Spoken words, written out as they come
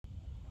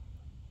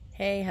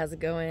Hey, how's it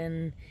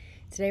going?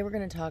 Today we're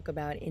going to talk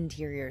about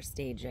interior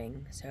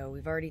staging. So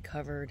we've already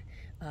covered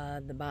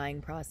the buying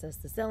process,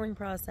 the selling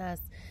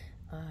process,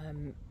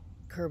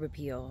 curb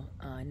appeal,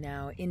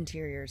 now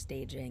interior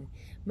staging.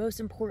 Most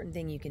important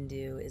thing you can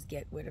do is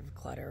get rid of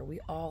clutter.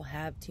 We all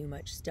have too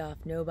much stuff.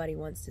 Nobody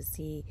wants to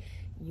see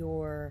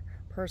your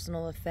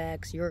personal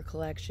effects, your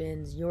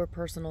collections, your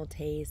personal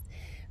taste.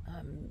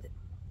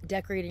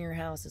 Decorating your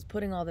house is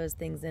putting all those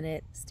things in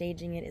it.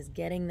 Staging it is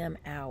getting them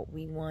out.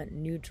 We want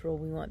neutral.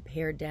 We want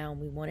pared down.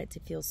 We want it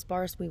to feel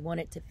sparse. We want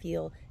it to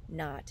feel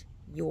not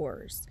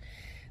yours.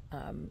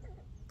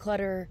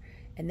 Clutter,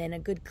 and then a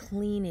good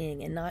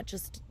cleaning, and not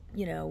just,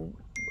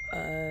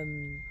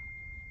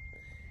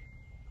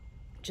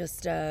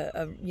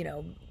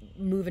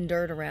 moving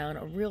dirt around.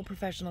 A real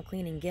professional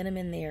cleaning. Get them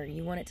in there.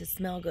 You want it to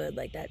smell good,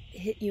 like that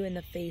hit you in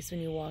the face when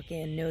you walk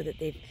in. Know that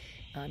they've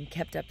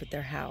kept up with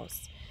their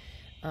house.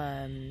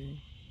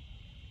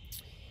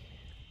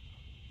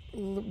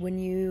 When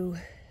you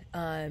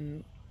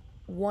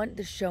want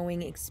the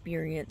showing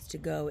experience to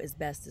go as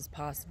best as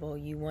possible,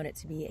 you want it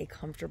to be a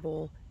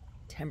comfortable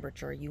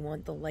temperature. You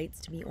want the lights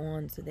to be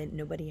on so that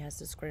nobody has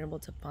to scramble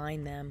to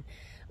find them.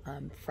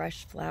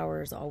 Fresh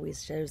flowers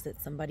always shows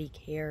that somebody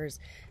cares.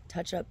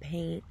 Touch-up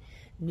paint,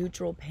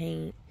 neutral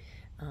paint.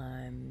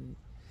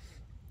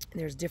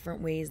 There's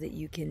different ways that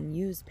you can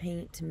use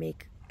paint to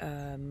make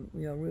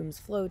rooms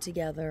flow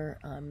together.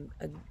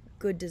 A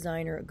good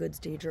designer, a good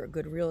stager, a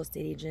good real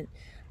estate agent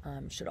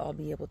should all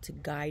be able to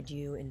guide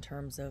you in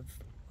terms of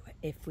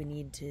if we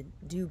need to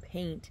do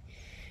paint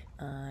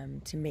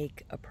to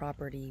make a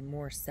property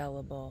more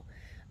sellable.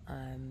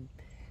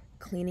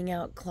 Cleaning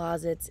out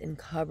closets and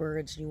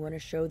cupboards. You want to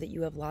show that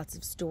you have lots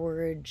of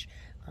storage.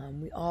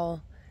 We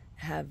all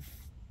have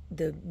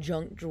the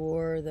junk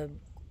drawer, the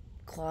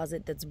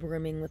closet that's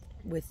brimming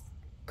with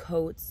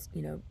coats.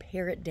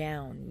 Pare it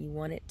down. You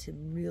want it to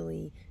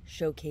really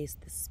showcase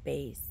the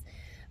space.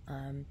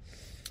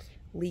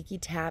 Leaky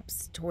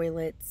taps,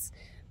 toilets,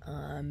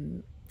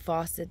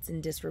 faucets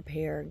in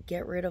disrepair.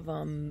 Get rid of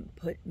them.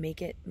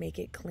 Make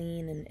it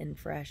clean and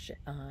fresh,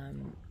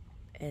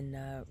 and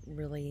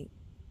really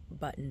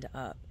buttoned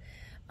up.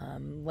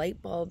 Light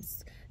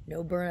bulbs,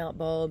 no burnout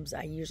bulbs.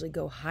 I usually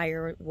go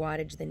higher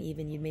wattage than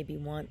even you'd maybe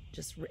want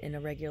just in a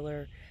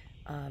regular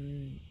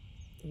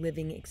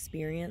living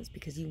experience,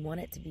 because you want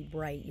it to be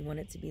bright, you want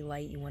it to be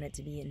light, you want it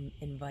to be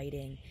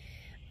inviting.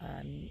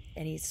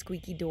 Any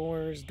squeaky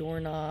doors,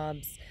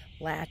 doorknobs,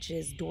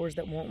 latches, doors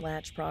that won't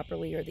latch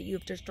properly or that you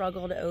have to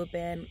struggle to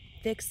open,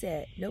 fix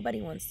it. Nobody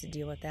wants to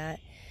deal with that.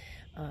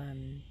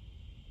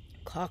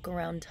 Caulk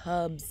around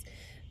tubs,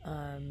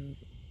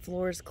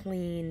 floors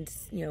cleaned,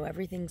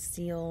 everything's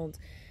sealed.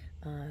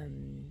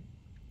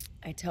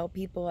 I tell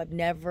people I've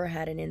never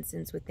had an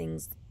instance with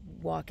things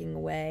walking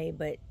away,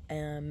 but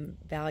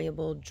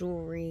valuable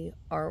jewelry,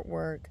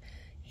 artwork,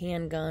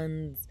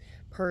 handguns,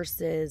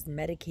 purses,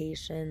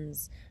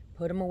 medications,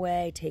 put them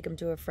away, take them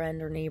to a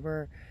friend or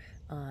neighbor.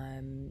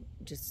 Don't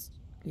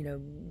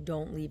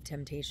leave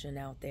temptation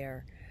out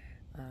there.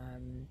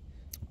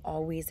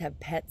 Always have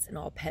pets and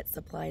all pet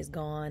supplies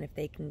gone. If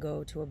they can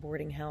go to a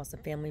boarding house, a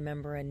family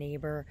member, a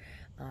neighbor.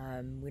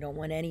 We don't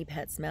want any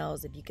pet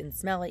smells. If you can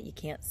smell it, you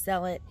can't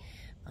sell it.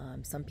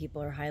 Some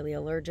people are highly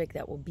allergic.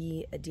 That will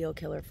be a deal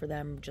killer for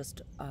them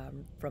just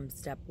from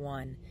step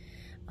one.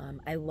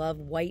 I love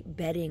white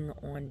bedding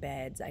on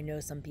beds. I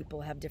know some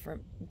people have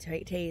different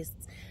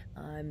tastes,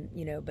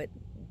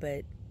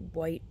 but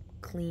white,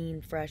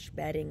 clean, fresh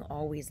bedding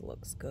always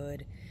looks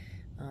good.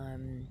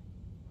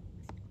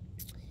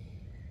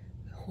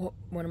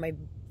 One of my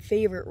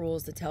favorite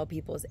rules to tell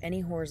people is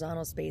any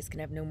horizontal space can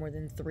have no more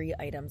than 3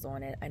 items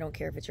on it. I don't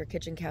care if it's your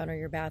kitchen counter,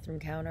 your bathroom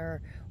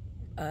counter,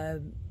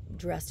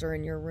 dresser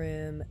in your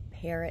room.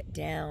 Pare it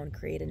down,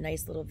 create a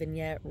nice little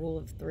vignette, rule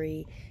of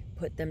 3,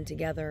 put them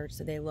together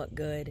so they look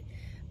good.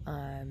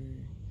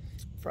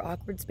 For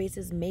awkward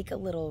spaces, make a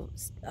little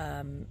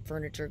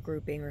furniture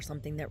grouping or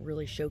something that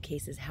really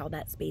showcases how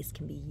that space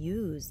can be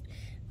used.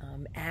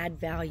 Add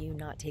value,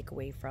 not take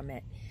away from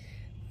it.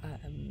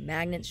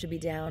 Magnets should be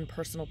down,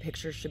 personal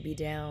pictures should be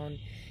down,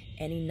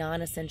 any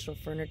non-essential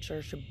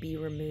furniture should be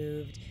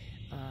removed.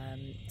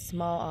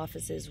 Small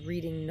offices,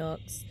 reading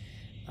nooks,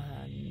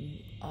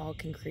 all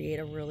can create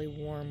a really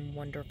warm,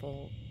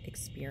 wonderful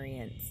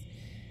experience.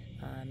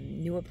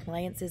 New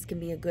appliances can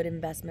be a good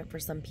investment for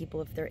some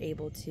people if they're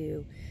able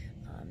to.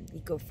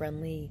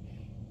 Eco-friendly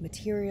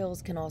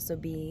materials can also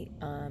be,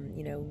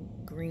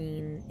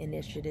 green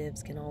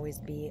initiatives can always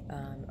be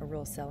a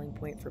real selling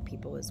point for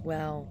people as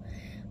well.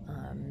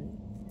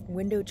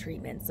 Window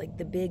treatments, like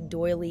the big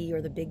doily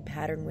or the big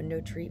pattern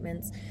window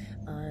treatments,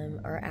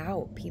 are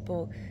out.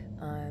 People,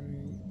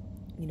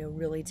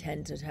 really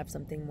tend to have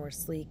something more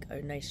sleek,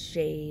 a nice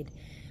shade.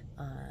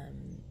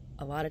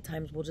 A lot of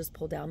times we'll just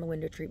pull down the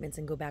window treatments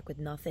and go back with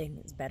nothing.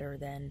 It's better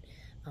than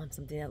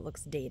something that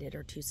looks dated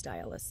or too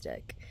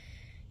stylistic.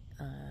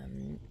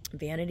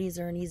 Vanities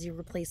are an easy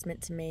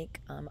replacement to make.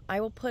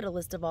 I will put a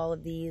list of all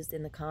of these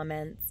in the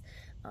comments,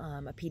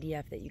 a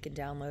PDF that you can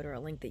download or a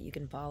link that you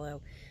can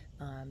follow.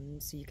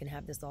 so you can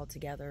have this all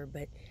together.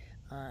 But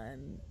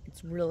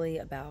it's really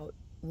about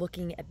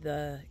looking at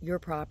your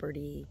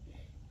property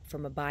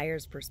from a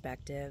buyer's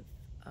perspective,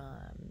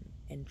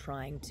 and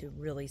trying to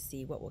really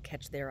see what will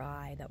catch their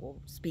eye, that will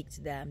speak to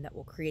them, that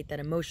will create that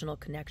emotional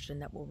connection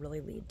that will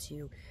really lead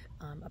to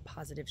a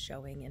positive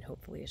showing and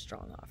hopefully a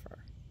strong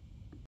offer.